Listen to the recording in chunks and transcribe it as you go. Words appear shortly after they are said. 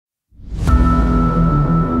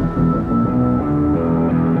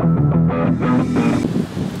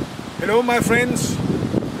Hello my friends,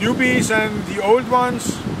 newbies and the old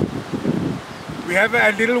ones. We have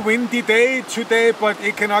a little windy day today, but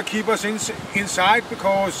it cannot keep us inside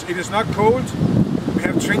because it is not cold. We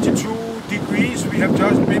have 22 degrees. We have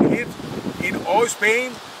just been hit in all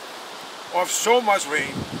Spain of so much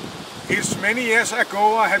rain. It's many years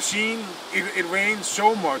ago I have seen it rain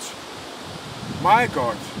so much. My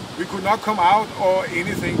God, we could not come out or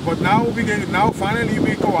anything, but now finally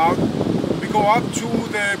we go out. We go up to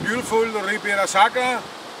the beautiful Ribera sacra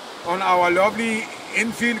on our lovely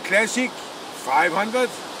Enfield Classic 500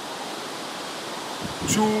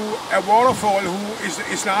 to a waterfall who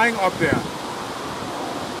is lying up there.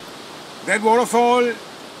 That waterfall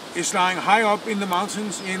is lying high up in the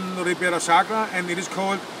mountains in Ribera sacra, and it is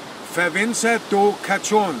called Fervenza Do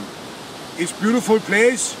Cachon. It's a beautiful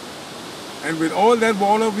place, and with all that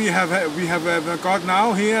water we have got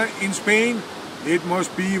now here in Spain, it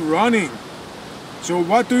must be running. So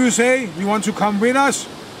what do you say? You want to come with us?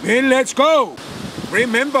 Then let's go!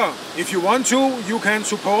 Remember, if you want to, you can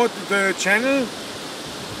support the channel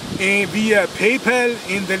via PayPal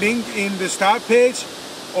in the link in the start page,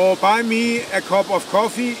 or buy me a cup of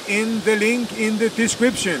coffee in the link in the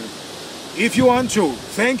description. If you want to.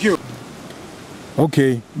 Thank you.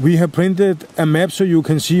 Okay, we have printed a map so you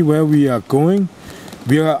can see where we are going.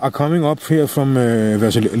 We are coming up here from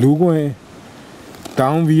Lugo,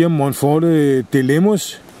 down via Monforte de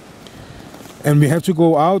Lemos, and we have to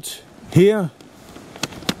go out here.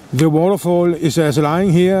 The waterfall is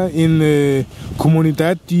lying here in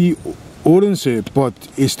Comunidad de Orense, but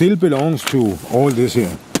it still belongs to all this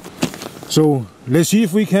here. So let's see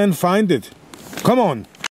if we can find it. Come on!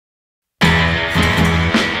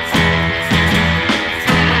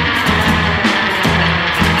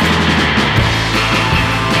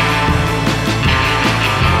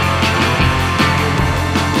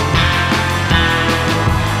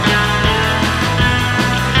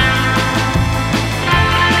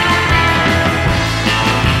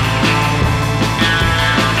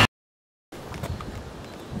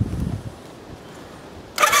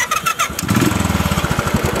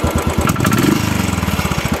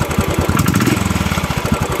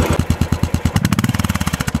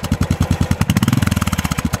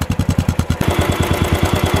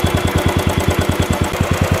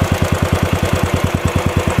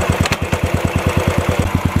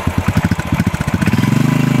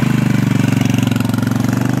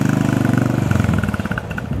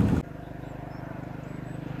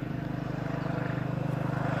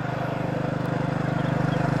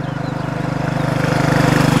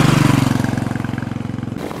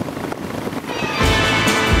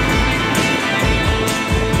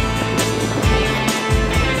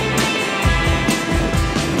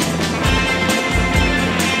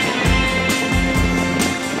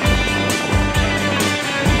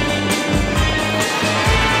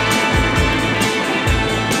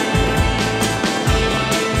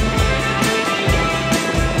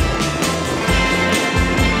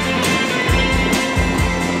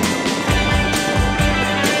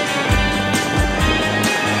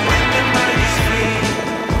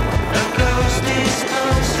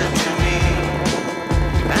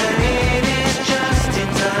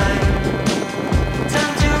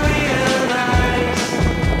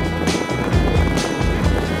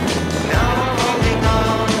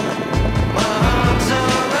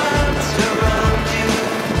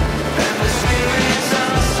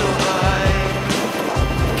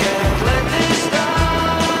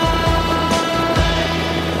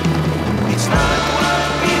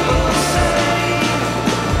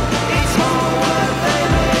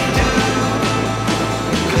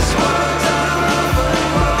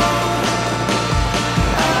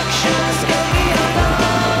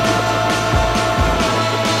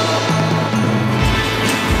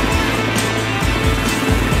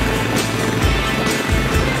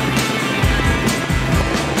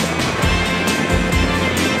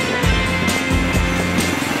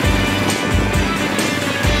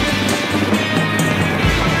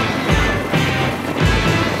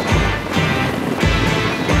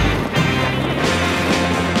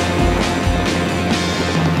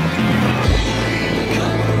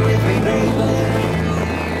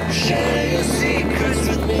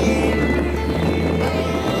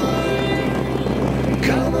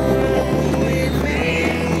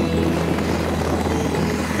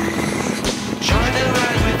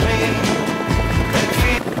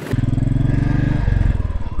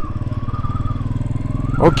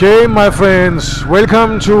 Okay, my friends,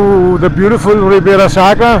 welcome to the beautiful Ribera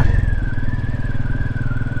sacra.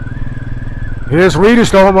 There's really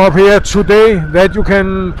storm up here today that you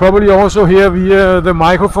can probably also hear via the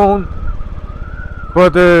microphone.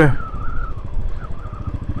 But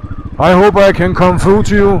I hope I can come through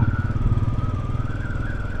to you.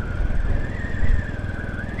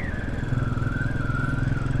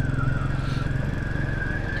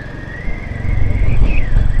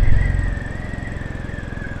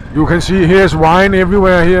 You can see here's wine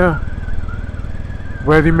everywhere here,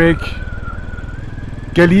 where they make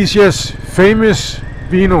Galicia's famous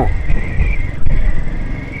vino.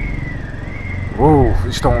 Whoa,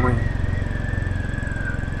 it's storming.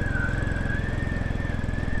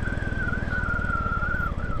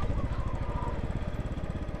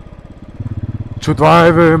 To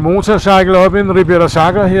drive a motorcycle up in Ribera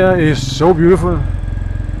Sacra here is so beautiful.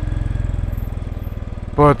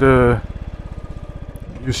 But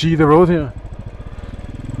you see the road here?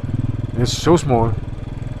 It's so small.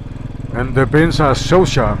 And the bends are so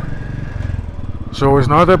sharp. So it's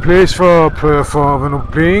not a place for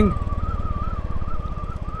playing.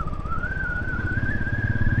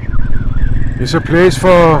 It's a place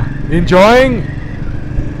for enjoying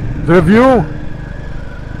the view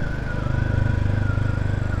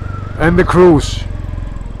and the cruise.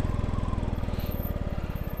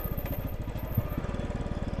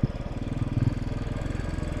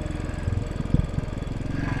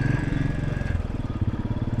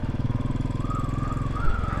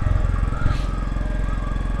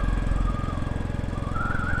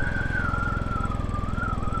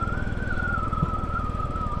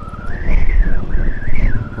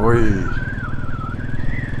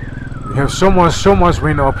 We have so much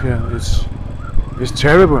wind up here. It's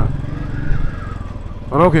terrible.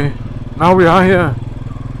 But okay, now we are here.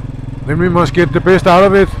 Then we must get the best out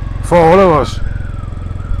of it for all of us.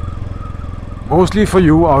 Mostly for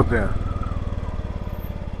you out there.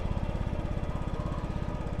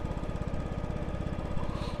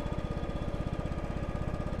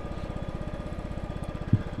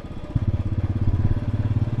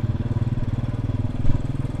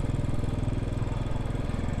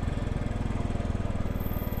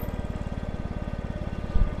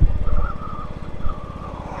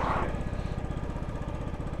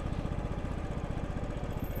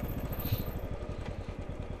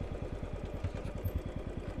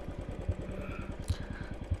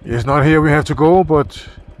 It's not here we have to go, but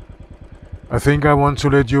I think I want to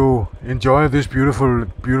let you enjoy this beautiful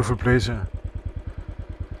place here.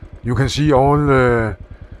 You can see all the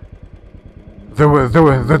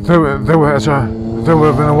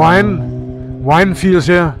wine fields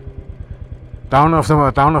here down of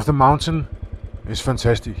the mountain. It's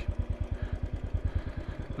fantastic.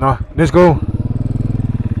 Now let's go.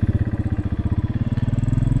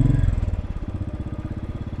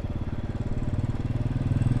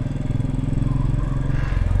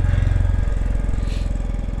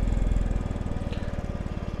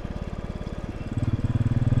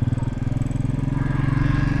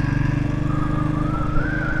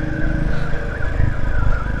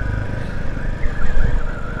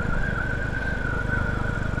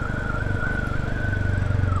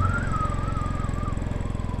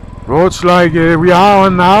 Roads like we are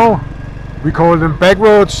on now, we call them back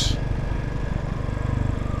roads.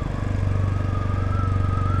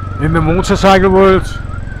 In the motorcycle world,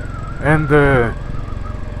 and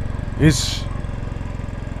it's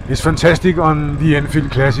fantastic on the Enfield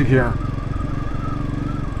Classic here.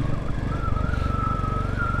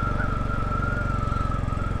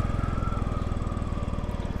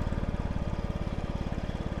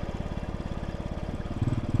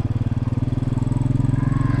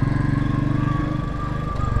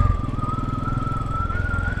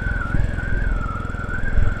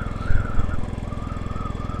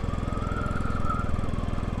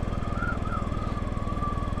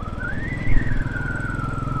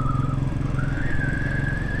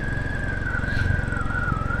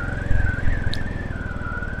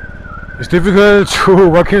 It's difficult to,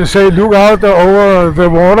 what can you say, look out over the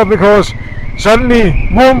water, because suddenly,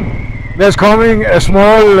 boom, there's coming a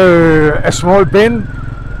small bend,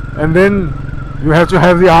 and then you have to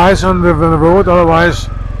have the eyes on the road, otherwise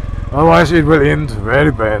it will end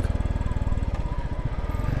very bad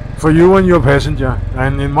for you and your passenger.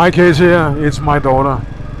 And in my case here, it's my daughter.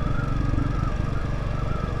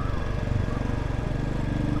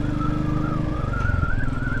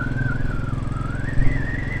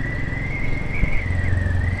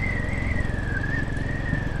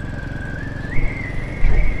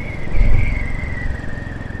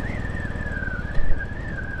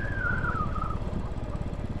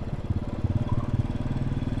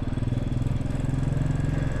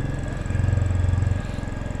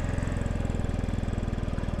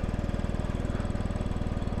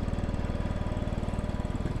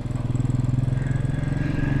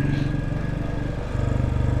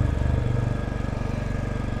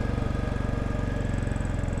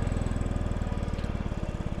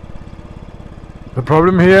 The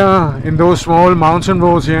problem here in those small mountain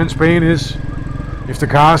roads here in Spain is if the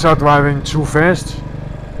cars are driving too fast,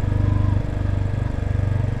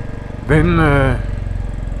 then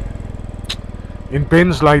in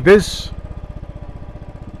bends like this,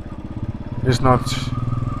 it's not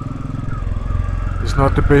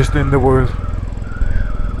the best in the world.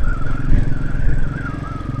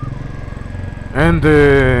 And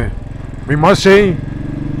we must say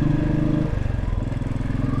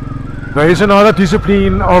there is another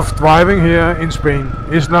discipline of driving here in Spain.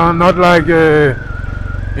 It's not like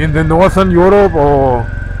in the northern Europe or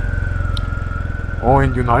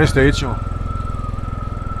in United States.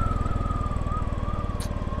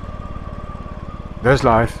 That's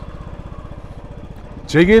life.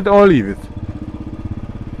 Take it or leave it.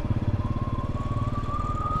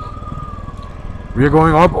 We are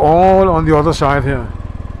going up all on the other side here.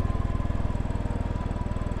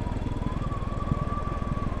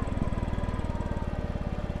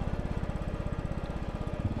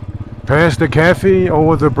 Past the cafe,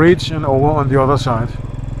 over the bridge and over on the other side.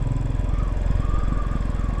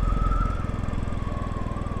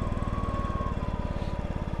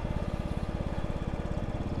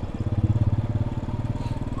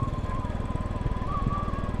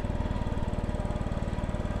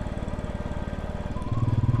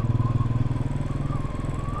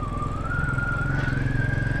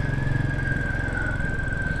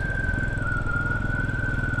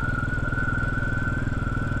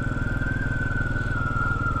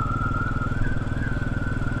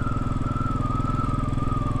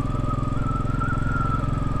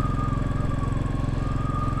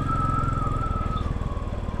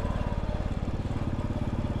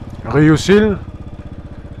 Rio Sil,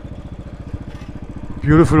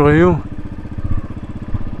 beautiful Rio.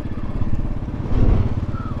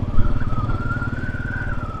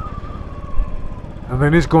 And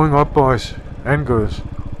then it's going up, boys and girls.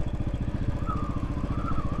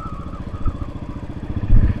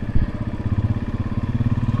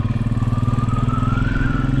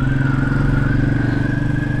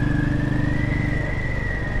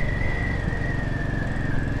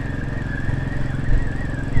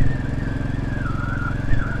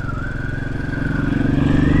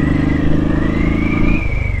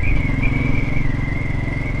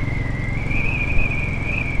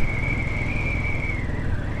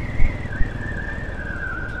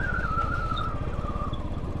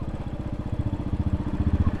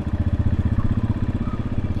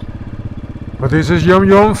 But this is yum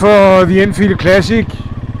yum for the Enfield Classic.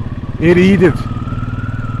 Eat it.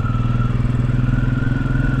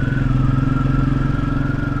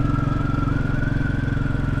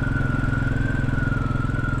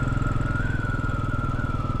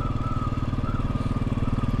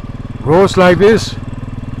 Roads like this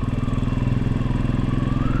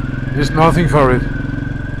is nothing for it.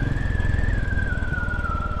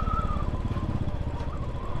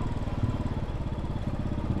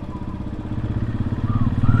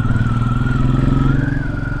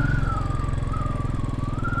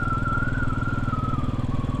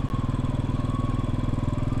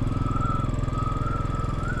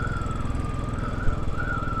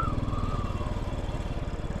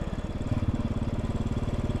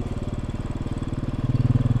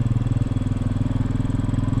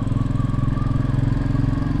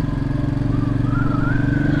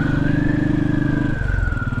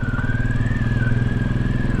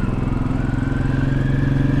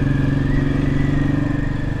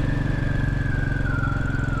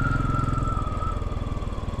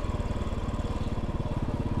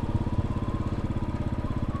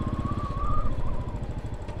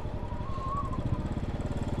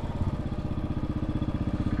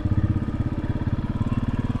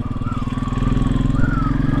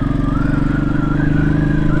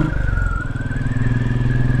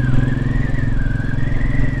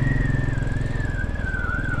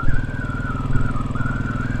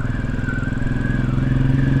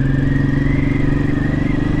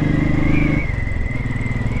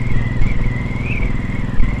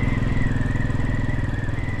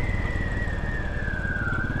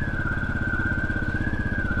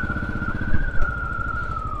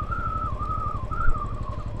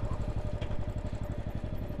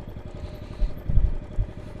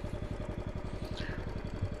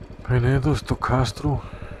 Fervenza Do Cachon.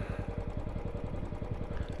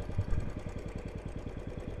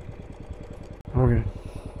 Okay.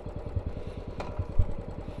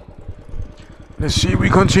 Let's see, we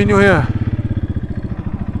continue here.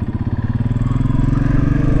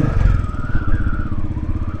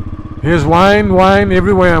 Here's wine, wine,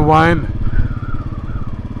 everywhere wine.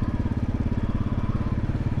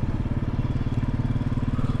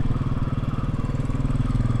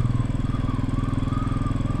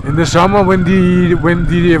 In the summer, when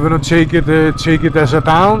take it as a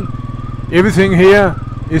down, everything here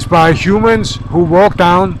is by humans who walk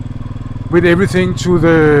down with everything to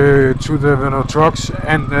the trucks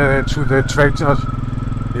and to the tractors.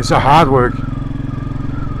 It's a hard work.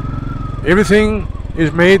 Everything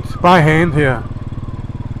is made by hand here.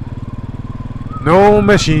 No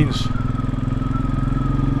machines.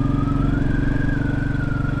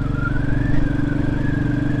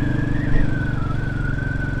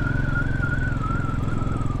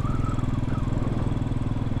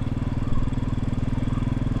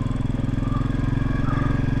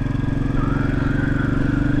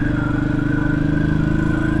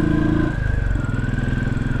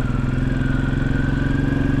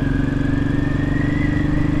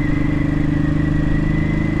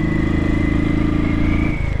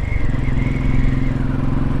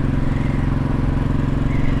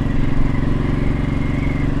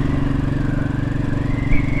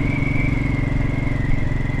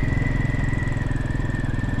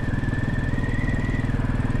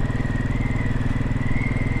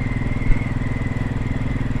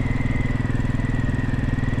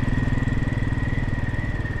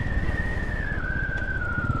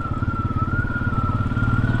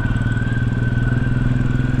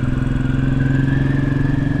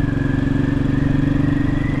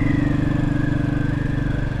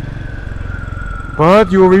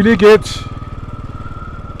 But you really get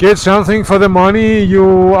something for the money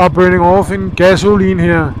you are burning off in gasoline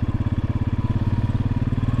here.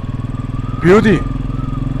 Beauty.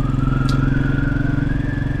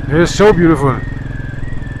 It's so beautiful.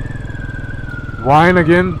 Wine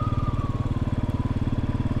again.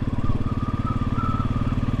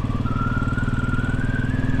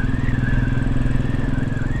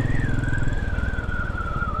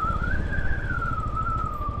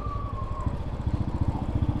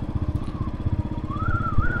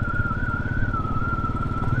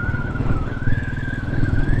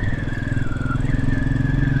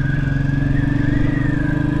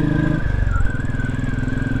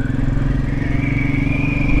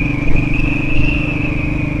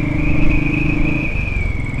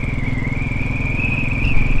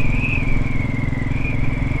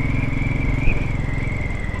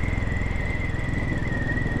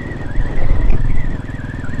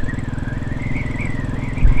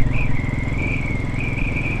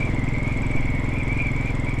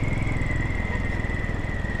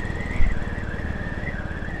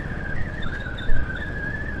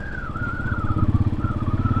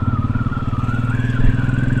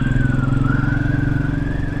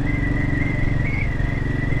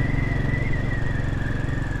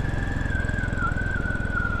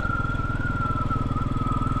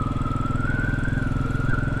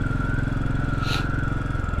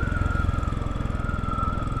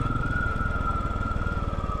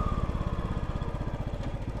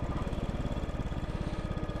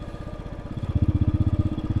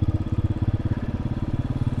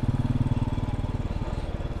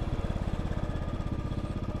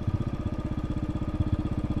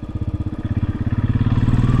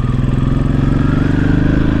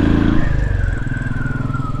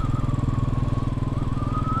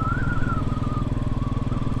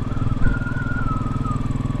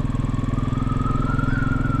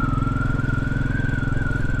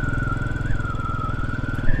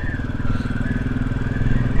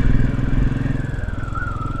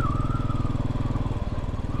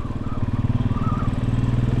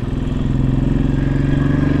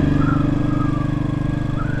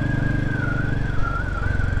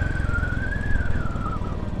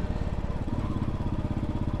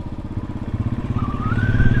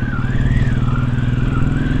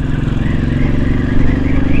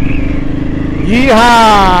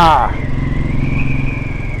 Yeehaw!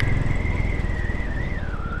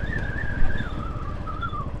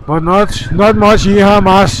 But not much yeehaw,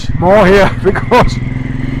 more here, because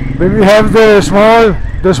when we have the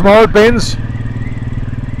small bends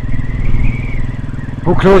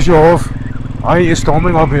who close you off. It's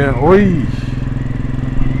storming up here. Oi!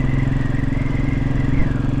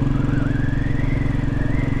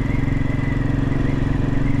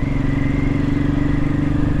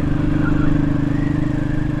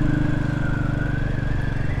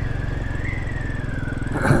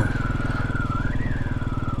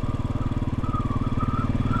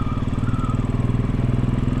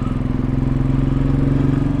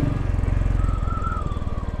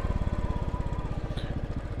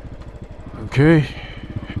 Okay,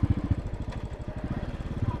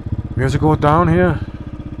 we have to go down here.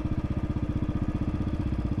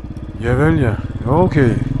 Javel, ja.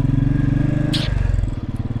 Okay.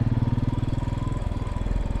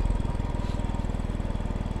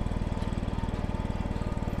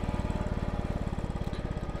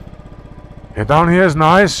 Yeah, down here is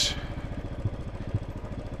nice.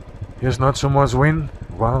 Here's not so much wind.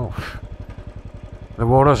 Wow. The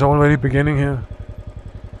water's already beginning here.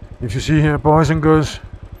 If you see here, boys and girls.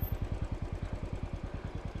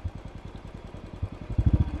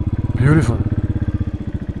 Beautiful.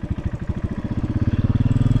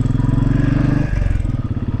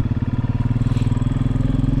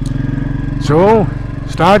 So,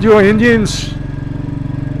 start your engines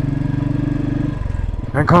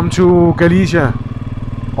and come to Galicia.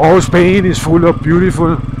 All Spain is full of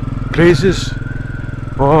beautiful places,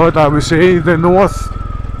 but I will say the north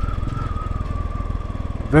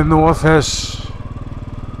has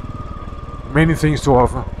many things to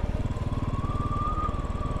offer.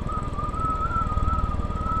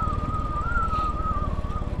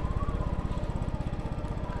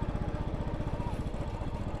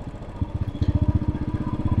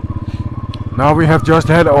 Now we have just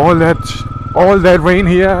had all that rain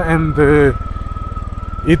here, and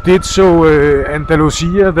it did so.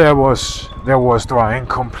 Andalusia there was drying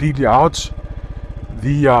completely out.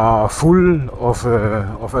 We are full of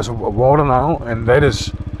water now, and that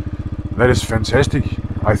is fantastic,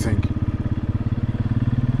 I think.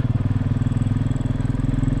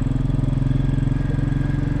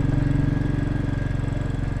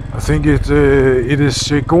 I think it is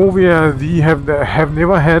Segovia. We have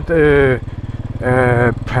never had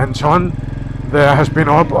Panton. There has been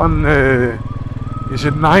up on is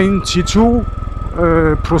it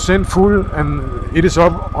 92% full, and it is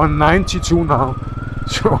up on 92 now.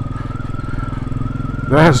 So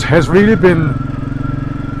there has really been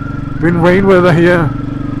rain weather here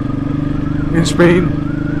in Spain.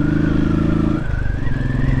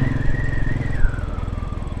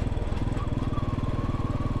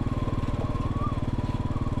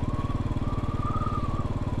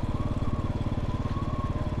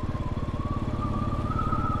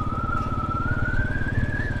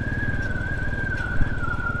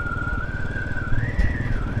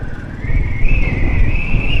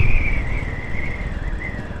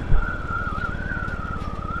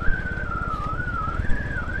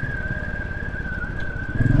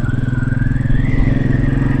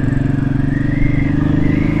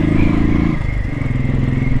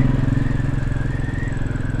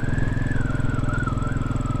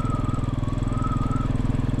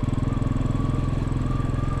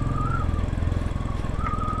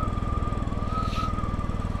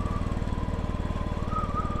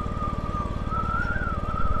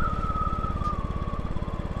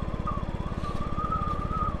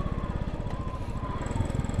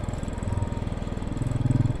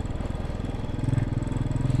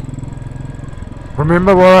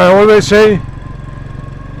 Remember what I always say,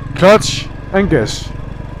 clutch and gas,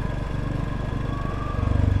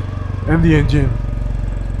 and the engine.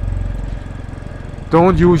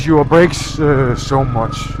 Don't use your brakes so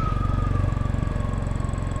much.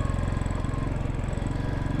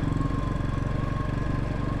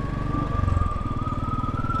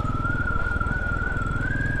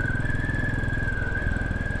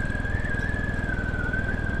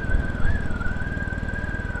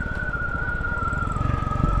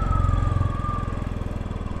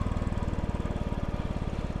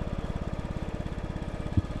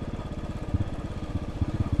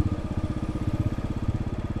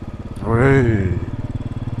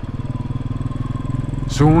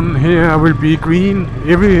 Soon here will be green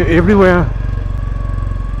everywhere.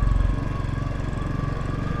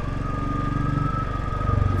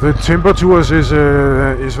 The temperatures is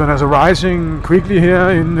rising quickly here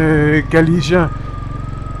in Galicia.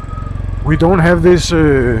 We don't have this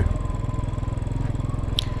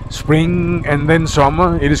spring and then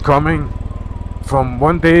summer. It is coming from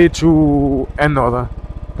one day to another.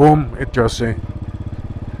 Boom, it just say.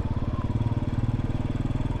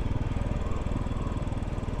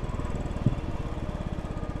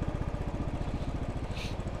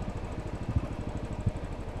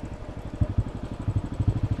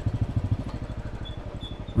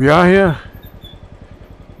 We are here.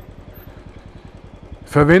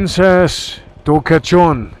 Fervenza Do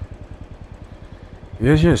Cachon.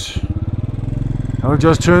 Yes. I'll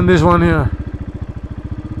just turn this one here.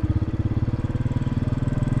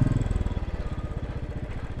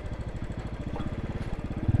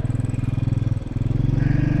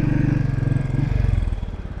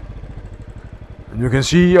 And you can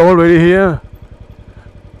see already here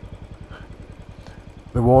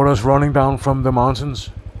the water's running down from the mountains.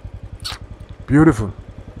 Beautiful.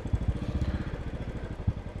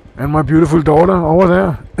 And my beautiful daughter over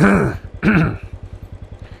there.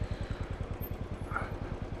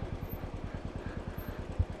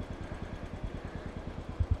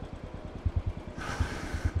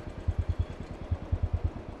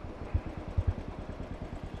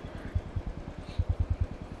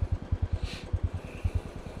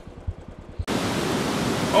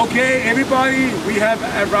 Okay, everybody, we have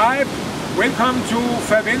arrived. Welcome to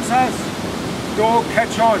Fervenza Do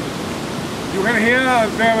Cachon. You can hear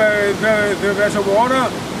the reservoir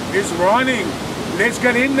is running. Let's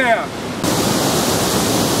get in there.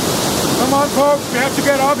 Come on, folks, we have to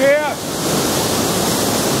get up here.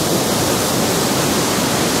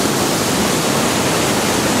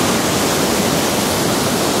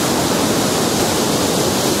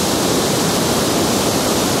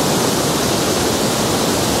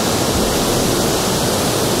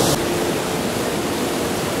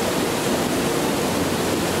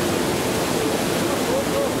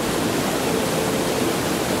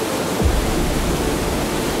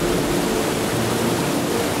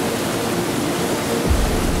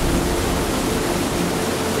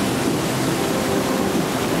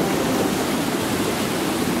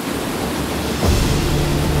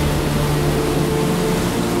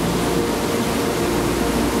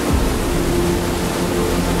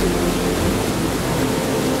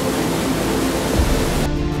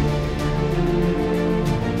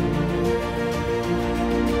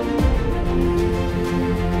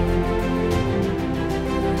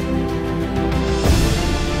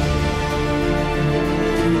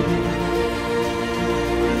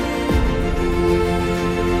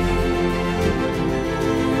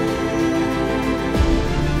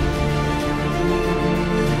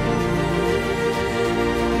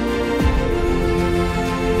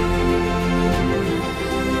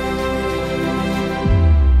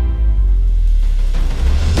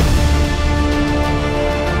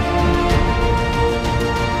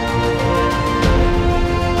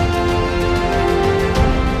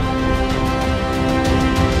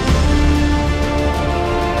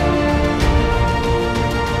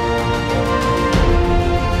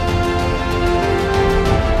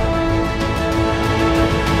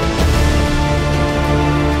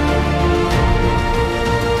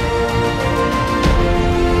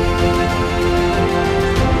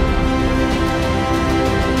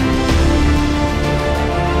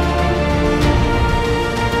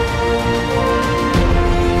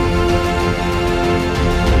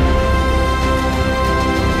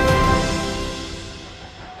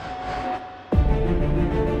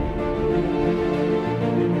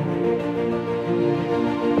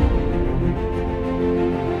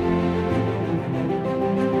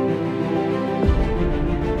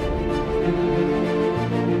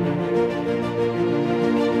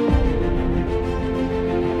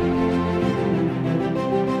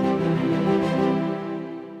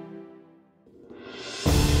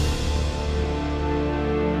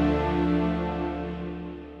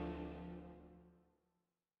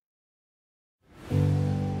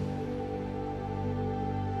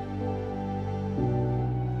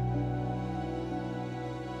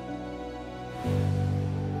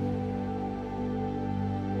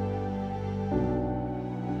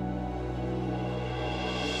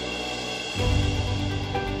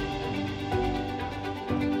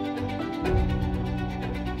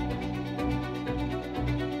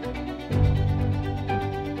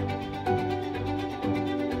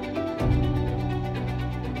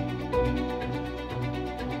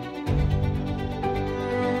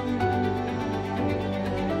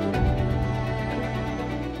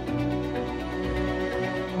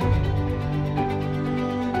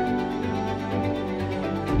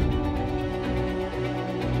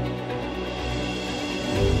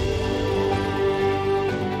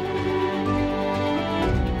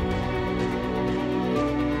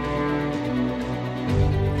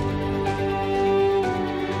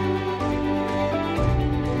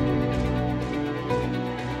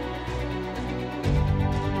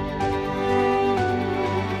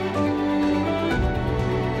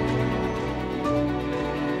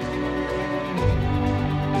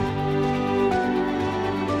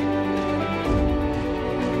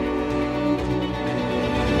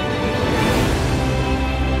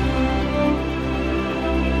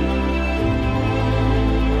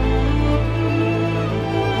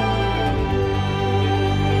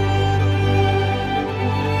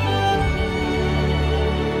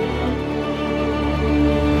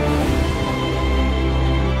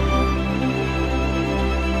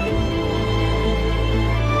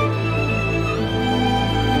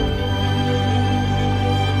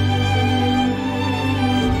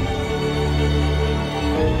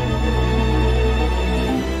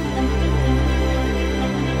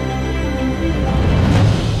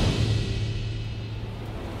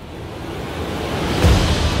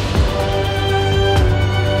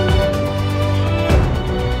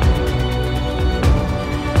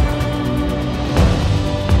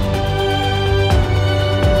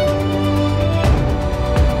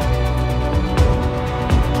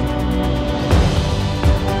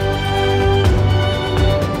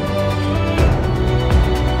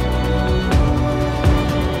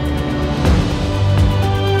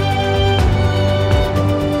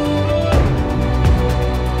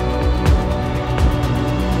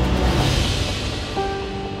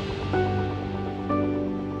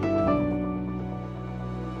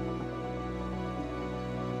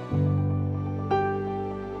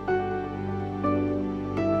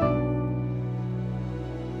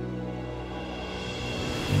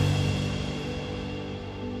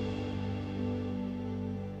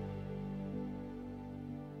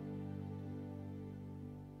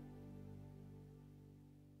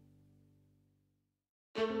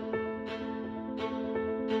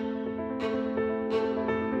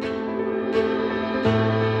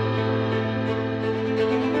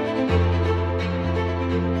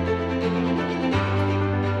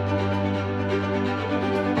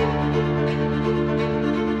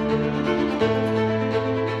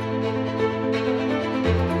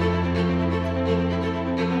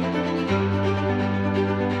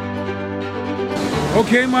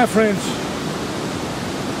 Okay, my friends,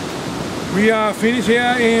 we are finished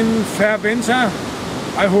here in Fervenza.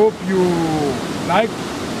 I hope you like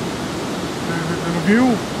the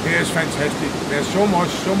view. It is fantastic. There's so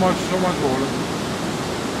much water.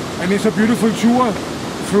 And it's a beautiful tour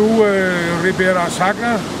through Ribera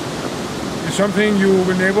Sacra. It's something you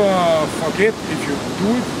will never forget if you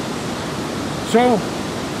do it. So,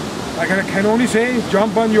 I can only say,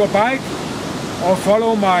 jump on your bike or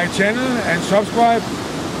follow my channel and subscribe.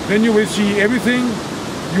 Then you will see everything.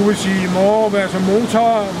 You will see more, there's a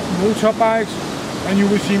motorbikes, and you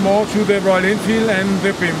will see more to the Royal Enfield and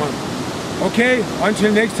the Bimmer. Okay,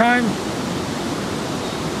 until next time,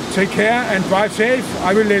 take care and drive safe.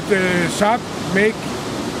 I will let Saab make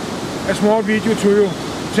a small video to you.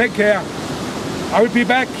 Take care. I will be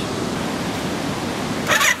back.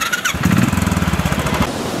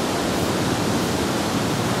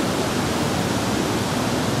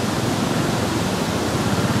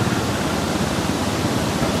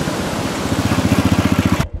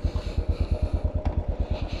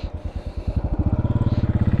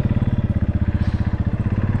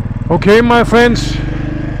 Okay, my friends,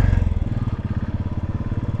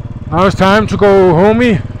 now it's time to go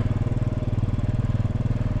homey.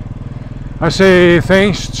 I say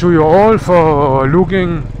thanks to you all for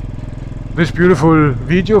looking this beautiful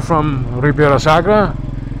video from Ribera Sacra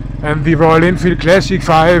and the Royal Enfield Classic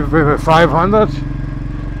 500.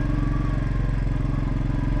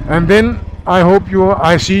 And then I hope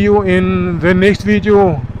I see you in the next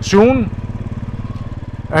video soon.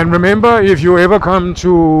 And remember, if you ever come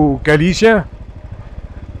to Galicia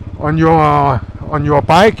on your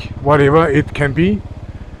bike, whatever it can be,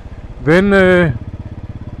 then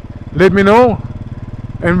let me know,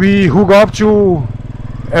 and we hook up to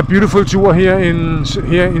a beautiful tour here in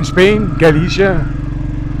Spain, Galicia,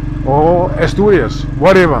 or Asturias,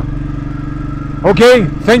 whatever. Okay,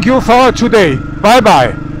 thank you for today. Bye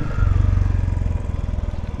bye.